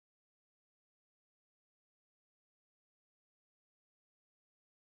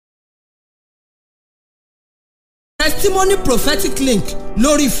testimony prophetic link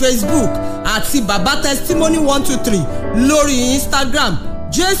lórí Facebook àti baba testimony 123 lórí Instagram.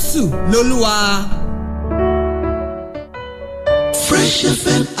 Jésù lolúwa. Fresh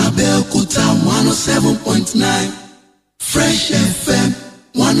FM Abeokuta 107.9. Fresh FM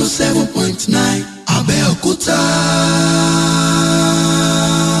 107.9 Abeokuta.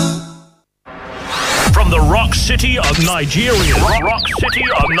 From the rock city of Nigeria. Rock city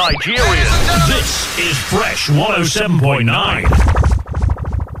of Nigeria. This is Fresh 107.9.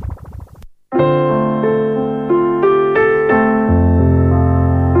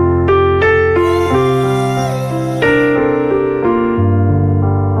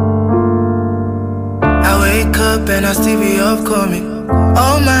 And I still be upcoming.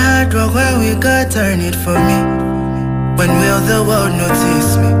 All my hard work when we got turn it for me. When will the world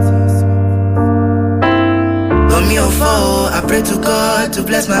notice me? But me oh fall, I pray to God to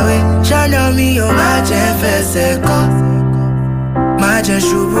bless my way. Shine on me, oh my gen first my gen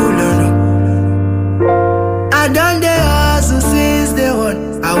shubu. I done the hustle since day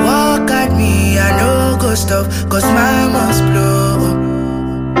one. I walk at me, I no go stop. Cause mine must blow,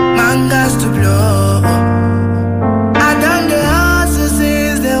 man got to blow.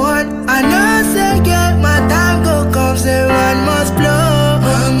 I know say get my time go come, say one must blow,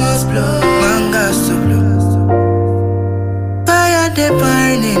 man got to blow. Fire they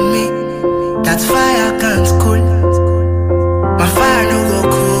burn in me, that fire can't cool. My fire no go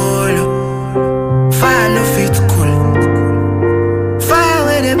cool, fire no fit cool. Fire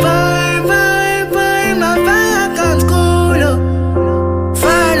where they burn, my fire can't cool.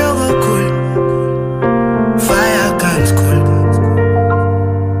 Fire no go cool, fire can't cool.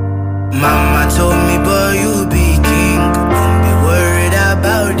 Mama told me, boy, you be king. Don't be worried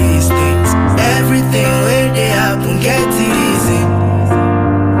about these things. Everything where they happen, get it easy.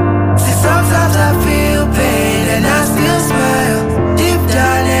 See, sometimes I feel pain and I still smile deep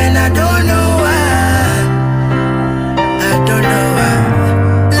down, and I don't know why. I don't know why.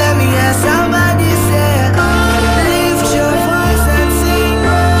 Let me hear somebody say, oh, lift your voice and sing.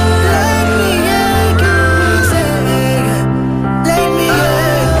 Let me hear you say, let me hear.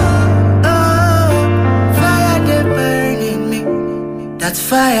 That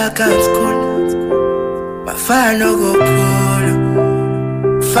fire can't cool. My fire no go cool.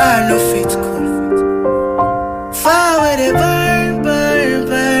 Fire no fit cool. Fire where they burn.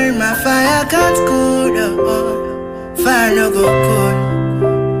 My fire can't cool. Fire no go cool.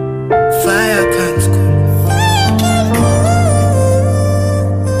 Fire can't cool.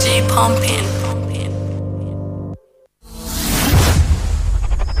 J Pumpin'.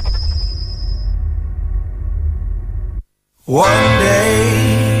 One day,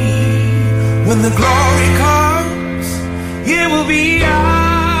 when the glory comes, it will be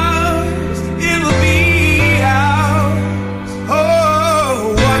ours, it will be ours.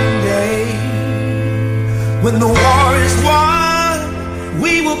 Oh, one day, when the war is won,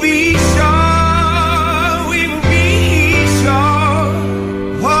 we will be sure, we will be sure.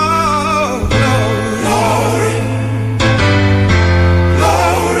 Oh, glory,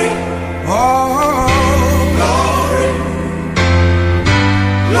 glory, oh.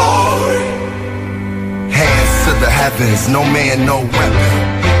 The heavens, no man, no weapon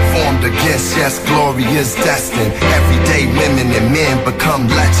formed against, yes, glory is destined. Everyday women and men become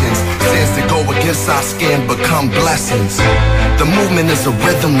legends. Sins that go against our skin become blessings. The movement is a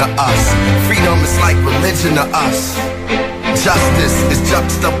rhythm to us. Freedom is like religion to us. Justice is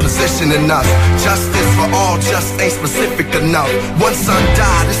juxtapositioning us. Justice for all just ain't specific enough. One son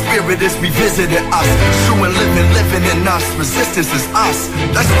died, the spirit is revisiting us. True and living in us. Resistance is us.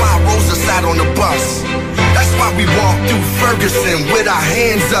 That's why Rosa sat on the bus. That's why we walk through Ferguson with our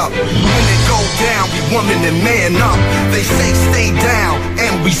hands up. When it go down, we woman and man up. They say stay down,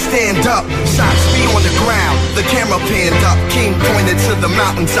 and we stand up. Shots be on the ground, the camera panned up. King pointed to the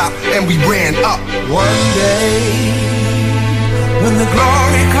mountaintop, and we ran up. One day, when the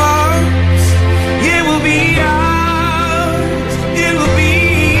glory comes, it will be ours, it will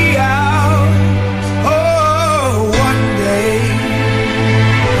be ours. Oh, one day,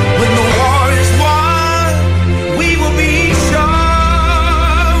 when the war is won, we will be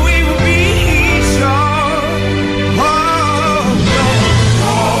sure, we will be sure. Oh,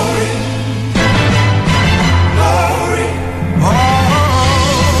 glory, glory,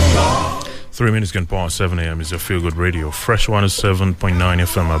 oh. 3 minutes gone past 7 a.m. is your Feel Good Radio, Fresh 107.9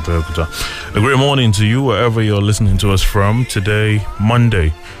 FM Abeokuta. A great morning to you wherever you're listening to us from. Today,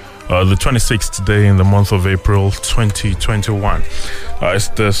 Monday, the 26th day in the month of April 2021. It's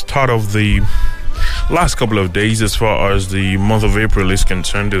the start of the last couple of days as far as the month of April is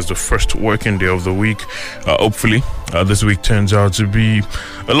concerned. Is the first working day of the week. Hopefully, this week turns out to be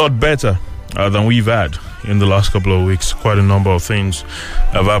a lot better than we've had in the last couple of weeks. Quite a number of things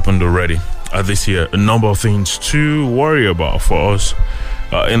have happened already this year. A number of things to worry about for us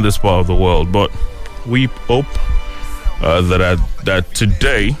in this part of the world. But we hope that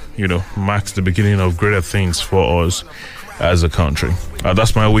today, marks the beginning of greater things for us as a country.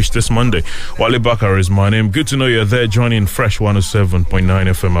 That's my wish this Monday. Wale Bakar is my name. Good to know you're there joining Fresh 107.9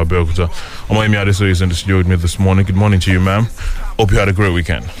 FM Abeokuta. Omoyemi Adesoye is in the studio with me this morning. Good morning to you, ma'am. Hope you had a great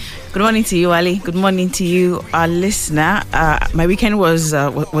weekend. Good morning to you, Ali. Good morning to you, our listener. My weekend was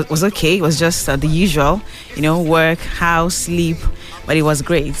okay. It was just the usual, work, house, sleep, but it was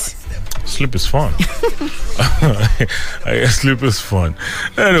great. Sleep is fun. Sleep is fun.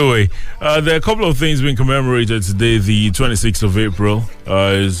 Anyway, there are a couple of things being commemorated today. The 26th of April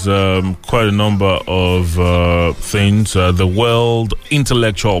is quite a number of things. The World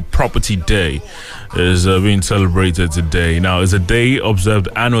Intellectual Property Day is being celebrated today. Now, it's a day observed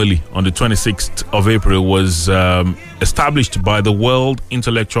annually on the 26th of April. It was established by the World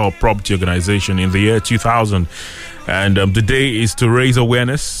Intellectual Property Organization in the year 2000. And the day is to raise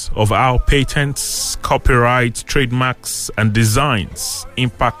awareness of how patents, copyrights, trademarks, and designs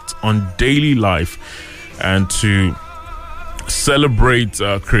impact on daily life, and to celebrate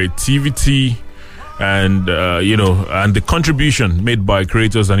creativity and and the contribution made by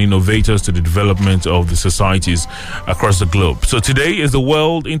creators and innovators to the development of the societies across the globe. So today is the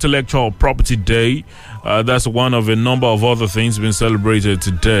World Intellectual Property Day. That's one of a number of other things being celebrated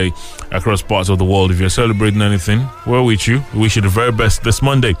today across parts of the world. If you're celebrating anything, we're with you. We wish you the very best this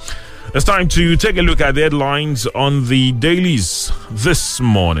Monday. It's time to take a look at the headlines on the dailies this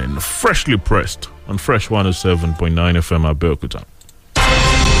morning. Freshly pressed on Fresh 107.9 FM Abeokuta.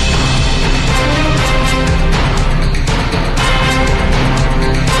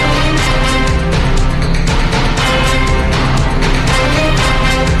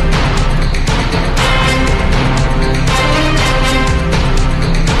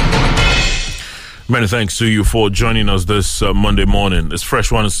 Many thanks to you for joining us this Monday morning. It's Fresh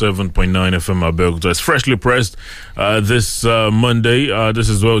 107.9 FM Abeokuta. It's freshly pressed this Monday. This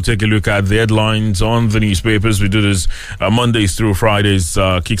is where we'll take a look at the headlines on the newspapers. We do this Mondays through Fridays,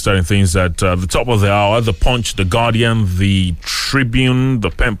 kickstarting things at the top of the hour. The Punch, The Guardian, The Tribune,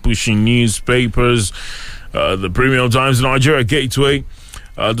 the pen-pushing newspapers, the Premium Times, Nigeria Gateway.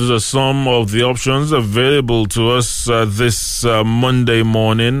 Those are some of the options available to us this Monday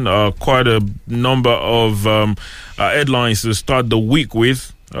morning. Quite a number of headlines to start the week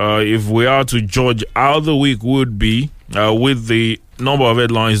with. If we are to judge how the week would be with the number of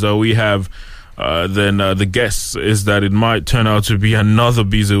headlines that we have, then the guess is that it might turn out to be another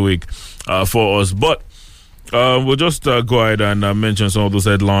busy week for us. But we'll just go ahead and mention some of those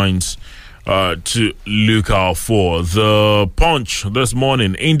headlines to look out for. The Punch this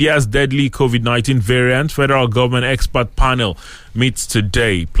morning: India's deadly COVID-19 variant. Federal government expert panel meets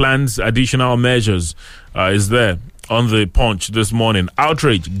today. Plans additional measures is there on the Punch this morning.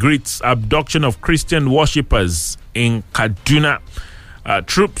 Outrage greets abduction of Christian worshippers in Kaduna.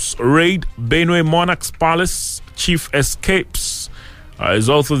 Troops raid Benue Monarch's palace. Chief escapes is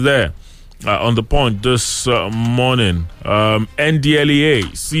also there. On the Punch this morning.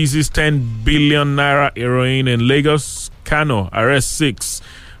 NDLEA seizes 10 billion naira heroin in Lagos. Kano arrests 6.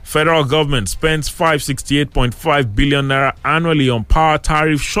 Federal government spends 568.5 billion naira annually on power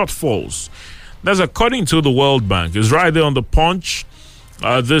tariff shortfalls. That's according to the World Bank. It's right there on the Punch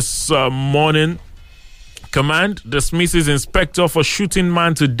this morning. Command dismisses inspector for shooting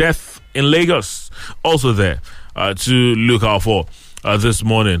man to death in Lagos. Also there to look out for. This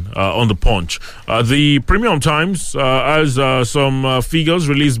morning on the Punch. The Premium Times has some figures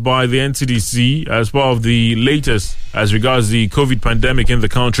released by the NCDC as part of the latest as regards the COVID pandemic in the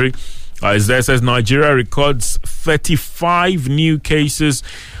country. As there says, Nigeria records 35 new cases,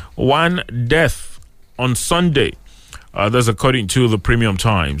 1 death on Sunday. That's according to the Premium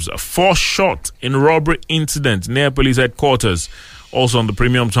Times. 4 shot in robbery incident near police headquarters. Also on the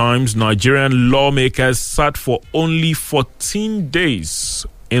Premium Times, Nigerian lawmakers sat for only 14 days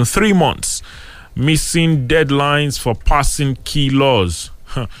in 3 months, missing deadlines for passing key laws.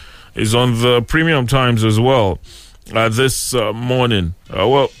 Is on the Premium Times as well this morning. A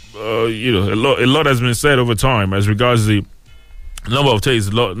lot has been said over time as regards the number of days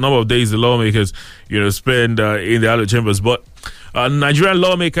the lawmakers spend in the other chambers, but Nigerian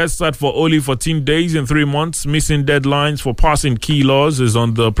lawmakers sat for only 14 days in 3 months, missing deadlines for passing key laws. Is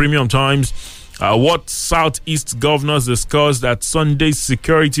on the Premium Times. What Southeast governors discussed at Sunday's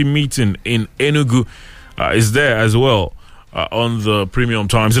security meeting in Enugu is there as well on the Premium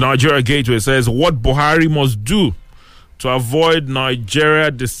Times. The Nigeria Gateway says what Buhari must do to avoid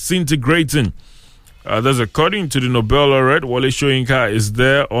Nigeria disintegrating. That's according to the Nobel laureate. Wole Soyinka is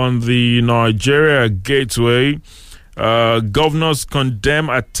there on the Nigeria Gateway. Governors condemn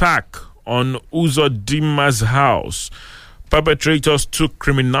attack on Uzodima's house. Perpetrators took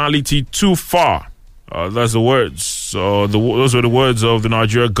criminality too far. That's the words. Those were the words of the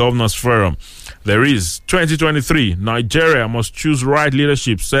Nigeria Governors Forum. There is 2023. Nigeria must choose right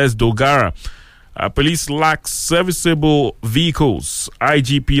leadership, says Dogara. Police lack serviceable vehicles.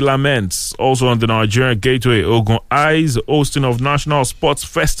 IGP laments. Also on the Nigerian Gateway, Ogun Eyes hosting of National Sports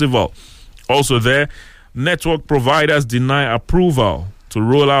Festival. Also there, network providers deny approval to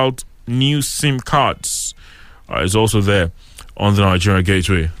roll out new SIM cards. Is also there on the Nigerian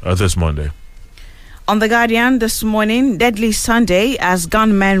Gateway this Monday. On The Guardian this morning, deadly Sunday as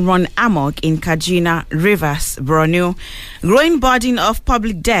gunmen run amok in Kaduna, Rivers, Borno. Growing burden of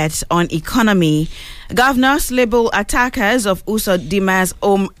public debt on economy. Governors label attackers of Uzodima's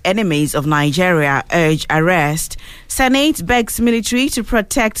home enemies of Nigeria, urge arrest. Senate begs military to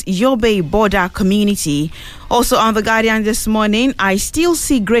protect Yobe border community. Also on The Guardian this morning, I still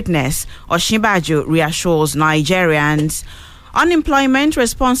see greatness. Osinbajo reassures Nigerians. Unemployment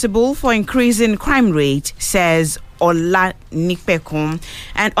responsible for increasing crime rate, says Ola Nikpekun.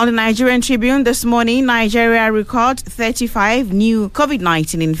 And on the Nigerian Tribune this morning, Nigeria records 35 new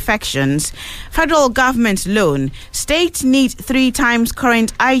COVID-19 infections. Federal government loan. States need 3 times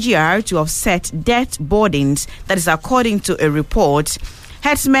current IGR to offset debt burdens. That is according to a report.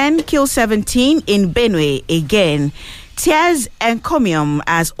 Herdsmen kill 17 in Benue again. Tears encomium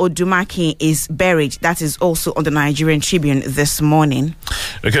as Odumaki is buried. That is also on the Nigerian Tribune this morning.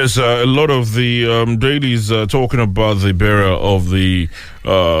 Because a lot of the dailies talking about the burial of the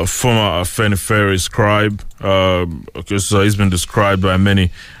former Afenifere scribe, because he's been described by many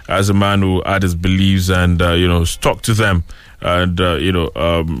as a man who had his beliefs and stuck to them and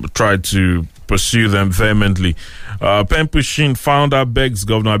tried to pursue them vehemently. Pemphucin founder begs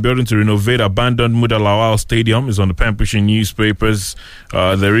Governor Abiodun to renovate abandoned Muda Lawal Stadium. Is on the Pemphucin newspapers.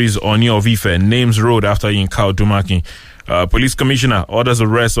 There is Oni of Ife names road after Yinka Odumaki. Police commissioner orders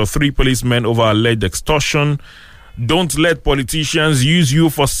arrest of 3 policemen over alleged extortion. Don't let politicians use you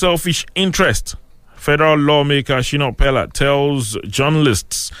for selfish interest. Federal lawmaker Shina Pella tells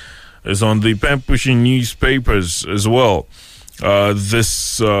journalists. Is on the Pemphucin newspapers as well.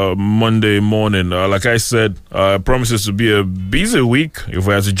 This Monday morning. Like I said, promises to be a busy week if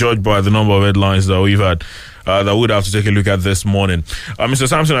we have to judge by the number of headlines that we've had. That we'd have to take a look at this morning. Mr.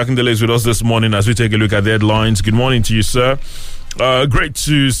 Samson Akindele is with us this morning as we take a look at the headlines. Good morning to you, sir. Great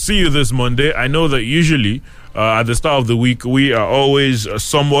to see you this Monday. I know that usually at the start of the week we are always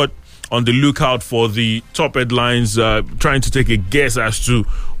somewhat on the lookout for the top headlines, trying to take a guess as to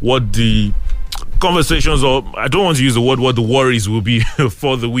what the conversations, or I don't want to use the word what the worries will be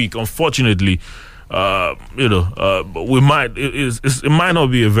for the week. Unfortunately, it might not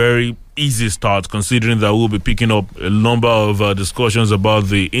be a very easy start, considering that we'll be picking up a number of discussions about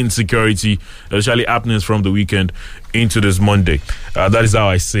the insecurity especially happening from the weekend into this Monday. That is how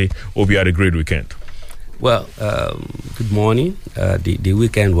I say we'll be at a great weekend. Well, good morning. The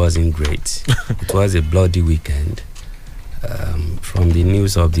weekend wasn't great. It was a bloody weekend. From the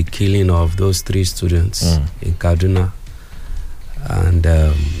news of the killing of those 3 students in Kaduna and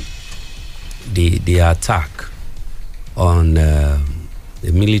the attack on the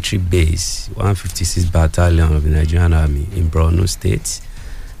military base, 156 Battalion of the Nigerian Army in Borno State.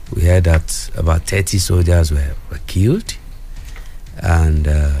 We heard that about 30 soldiers were killed. And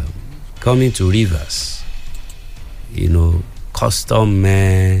coming to Rivers, custom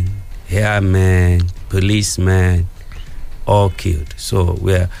men, airmen, policemen, all killed. So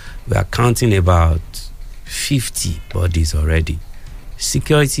we are counting about 50 bodies already.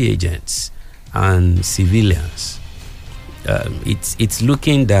 Security agents and civilians. It's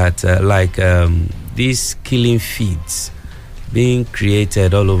looking that like these killing feeds being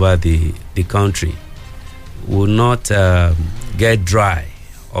created all over the country will not get dry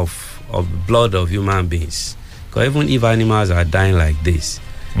of blood of human beings. Because even if animals are dying like this,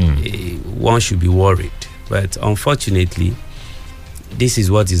 one should be worried. But unfortunately, this is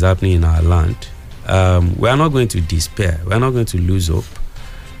what is happening in our land. We are not going to despair. We are not going to lose hope.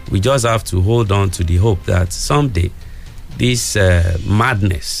 We just have to hold on to the hope that someday this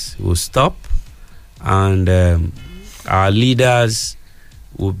madness will stop and our leaders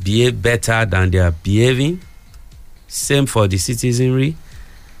will behave better than they are behaving. Same for the citizenry.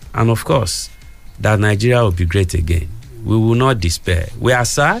 And of course, that Nigeria will be great again. We will not despair. We are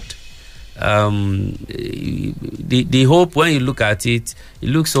sad. The hope, when you look at it, it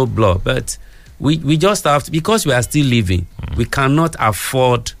looks so blurred. But we just have to, because we are still living, we cannot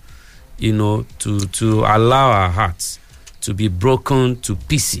afford, to allow our hearts to be broken to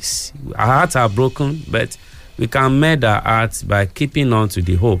pieces. Our hearts are broken, but we can mend our hearts by keeping on to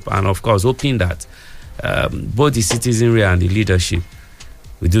the hope, and of course hoping that both the citizenry and the leadership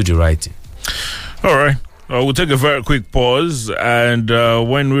will do the right thing. All right. We'll take a very quick pause, and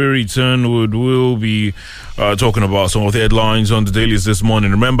when we return, we'll be talking about some of the headlines on the dailies this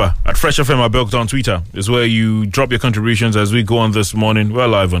morning. Remember, at Fresh FM Abeokuta on Twitter is where you drop your contributions as we go on this morning. We're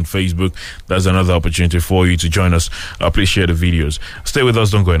live on Facebook. That's another opportunity for you to join us. Please share the videos. Stay with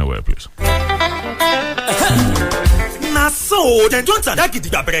us. Don't go anywhere, please. So, then don't that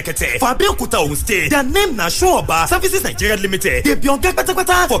gidigba berekete for Abeokuta Ogun State. Their name na Shoba Services Nigeria Limited. They be on get better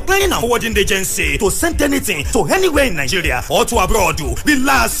for clearing and forwarding agency to send anything to anywhere in Nigeria or to abroad.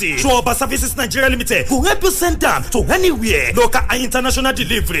 Relax, Shoba Services Nigeria Limited will help you send them to anywhere. Local and international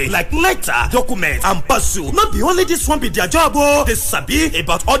delivery like letter, document, and parcel. Not be only this one be their job. They sabi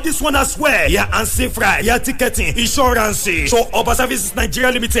about all this one as well. Yeah, and safe ride, yeah, ticketing, insurance. Shoba Services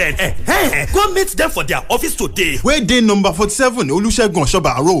Nigeria Limited. Go meet them for their office today. Where day number 47 Olusegun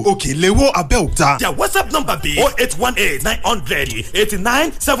Shoba Road, Okelewo, Abeokuta. Their WhatsApp number be 0818 900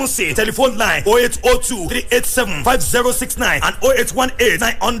 8976. Telephone line 0802 387 5069 and 0818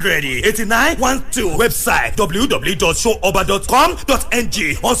 900 8912. Website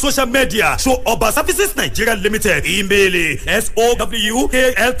www.showoba.com.ng. On social media, Showoba Services Nigeria Limited. Email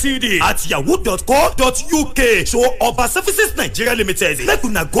sowkltd@yahoo.co.uk. Showoba Services Nigeria Limited. Let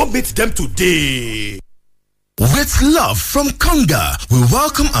una go meet them today. With love from Konga, we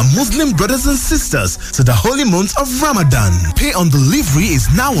welcome our Muslim brothers and sisters to the holy month of Ramadan. Pay on delivery is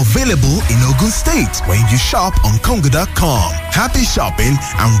now available in Ogun State when you shop on Konga.com. Happy shopping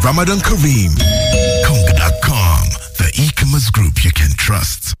and Ramadan Kareem. Konga.com, the e-commerce group you can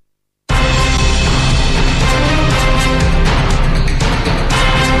trust.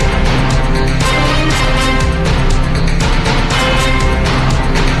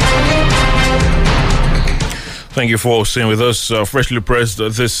 Thank you for staying with us. Freshly pressed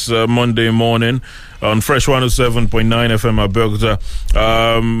this Monday morning on Fresh 107.9 FM Abeokuta.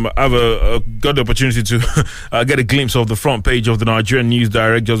 I've got the opportunity to get a glimpse of the front page of the Nigerian News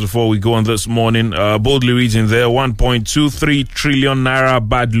Direct just before we go on this morning. Boldly reading there, 1.23 trillion naira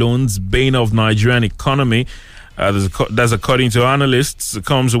bad loans, bane of Nigerian economy. That's according to analysts. It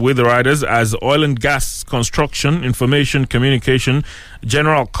comes with the riders as oil and gas, construction, information, communication,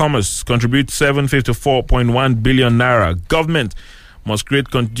 general commerce contribute 754.1 billion naira. Government must create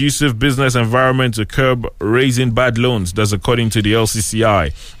conducive business environment to curb raising bad loans. That's according to the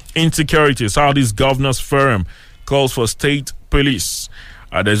LCCI. Insecurity, Saudi's governor's firm calls for state police.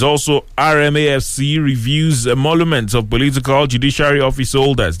 There's also RMAFC reviews emoluments of political judiciary office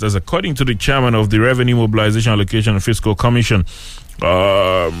holders. That's according to the chairman of the Revenue Mobilization Allocation and Fiscal Commission.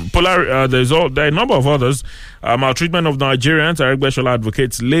 There's a number of others. Maltreatment of Nigerians. Aregbesola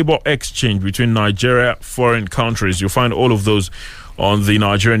advocates labor exchange between Nigeria and foreign countries. You'll find all of those on the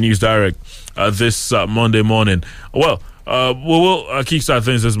Nigerian News Direct this Monday morning. Well, we will kickstart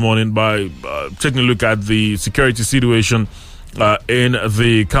things this morning by taking a look at the security situation in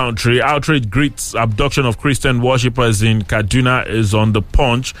the country. Outrage greets abduction of Christian worshippers in Kaduna is on the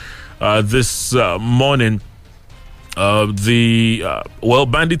Punch this morning.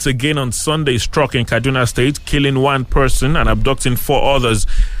 Bandits again on Sunday struck in Kaduna State, killing one person and abducting four others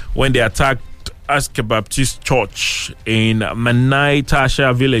when they attacked Aske Baptist Church in Manai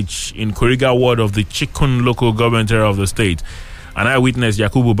Tasha village in Kuriga ward of the Chikun local government area of the state. An eyewitness,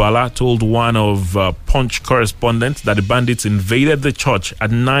 Yakubu Bala, told one of Punch correspondents that the bandits invaded the church at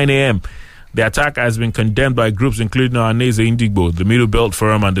 9 a.m. The attack has been condemned by groups including Ohaneze Indigbo, the Middle Belt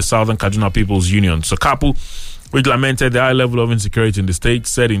Forum, and the Southern Kaduna People's Union. Sokapu, which lamented the high level of insecurity in the state,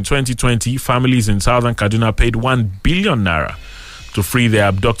 said in 2020, families in Southern Kaduna paid 1 billion naira to free their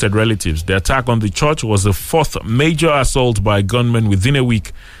abducted relatives. The attack on the church was the fourth major assault by gunmen within a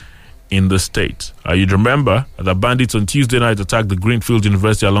week in the state. You'd remember that bandits on Tuesday night attacked the Greenfield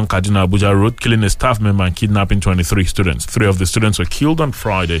University along Kaduna Abuja Road, killing a staff member and kidnapping 23 students. 3 of the students were killed on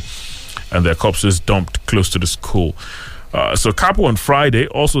Friday and their corpses dumped close to the school. So Kapo on Friday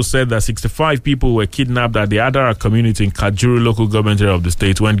also said that 65 people were kidnapped at the Adara community in Kajuru local government area of the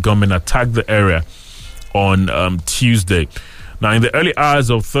state when gunmen attacked the area on Tuesday. Now, in the early hours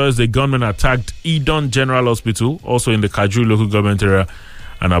of Thursday, gunmen attacked Edon General Hospital, also in the Kajuru local government area,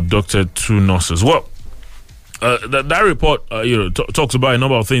 and abducted 2 nurses. Well, That report, talks about a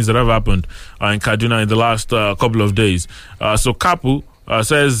number of things that have happened in Kaduna in the last couple of days. So Kapu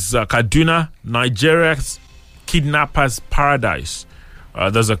says Kaduna, Nigeria's kidnappers' paradise.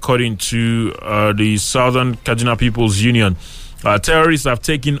 That's according to the Southern Kaduna People's Union. Terrorists have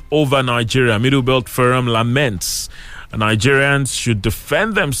taken over Nigeria. Middle Belt Forum laments Nigerians should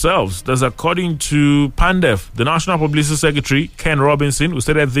defend themselves. That's according to PANDEF. The National Publicity Secretary, Ken Robinson, who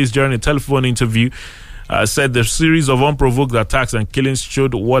stated this during a telephone interview, said the series of unprovoked attacks and killings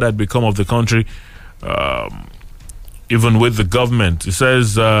showed what had become of the country, even with the government. He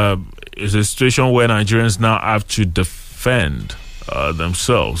says it's a situation where Nigerians now have to defend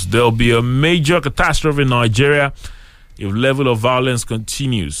themselves. There'll be a major catastrophe in Nigeria if level of violence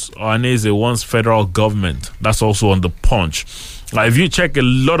continues. Ohaneze wants federal government. That's also on the Punch. If you check a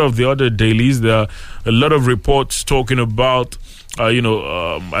lot of the other dailies, there are a lot of reports talking about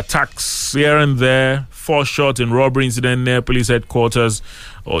attacks here and there. 4 shots in robbery incident near police headquarters,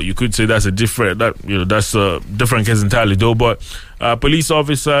 or you could say that's a different case entirely, though. But police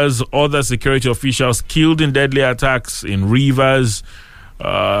officers, other security officials killed in deadly attacks in Rivers.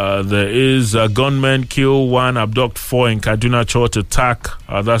 There is a gunman kill 1, abduct 4 in Kaduna church attack.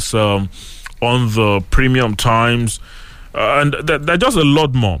 That's on the Premium Times, and there's just a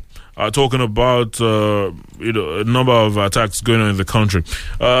lot more. Talking about a number of attacks going on in the country.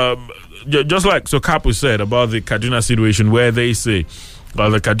 Just like Kapu said about the Kaduna situation, where they say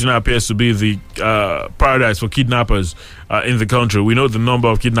the Kaduna appears to be the paradise for kidnappers in the country. We know the number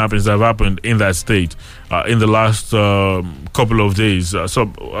of kidnappings that have happened in that state in the last couple of days. I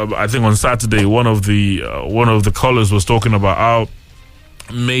think on Saturday, one of the callers was talking about how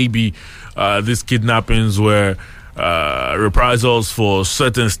maybe these kidnappings were reprisals for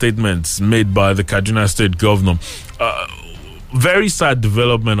certain statements made by the Kaduna State governor. Very sad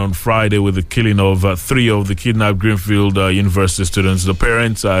development on Friday with the killing of 3 of the kidnapped Greenfield University students. The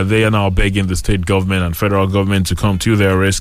parents, they are now begging the state government and federal government to come to their rescue.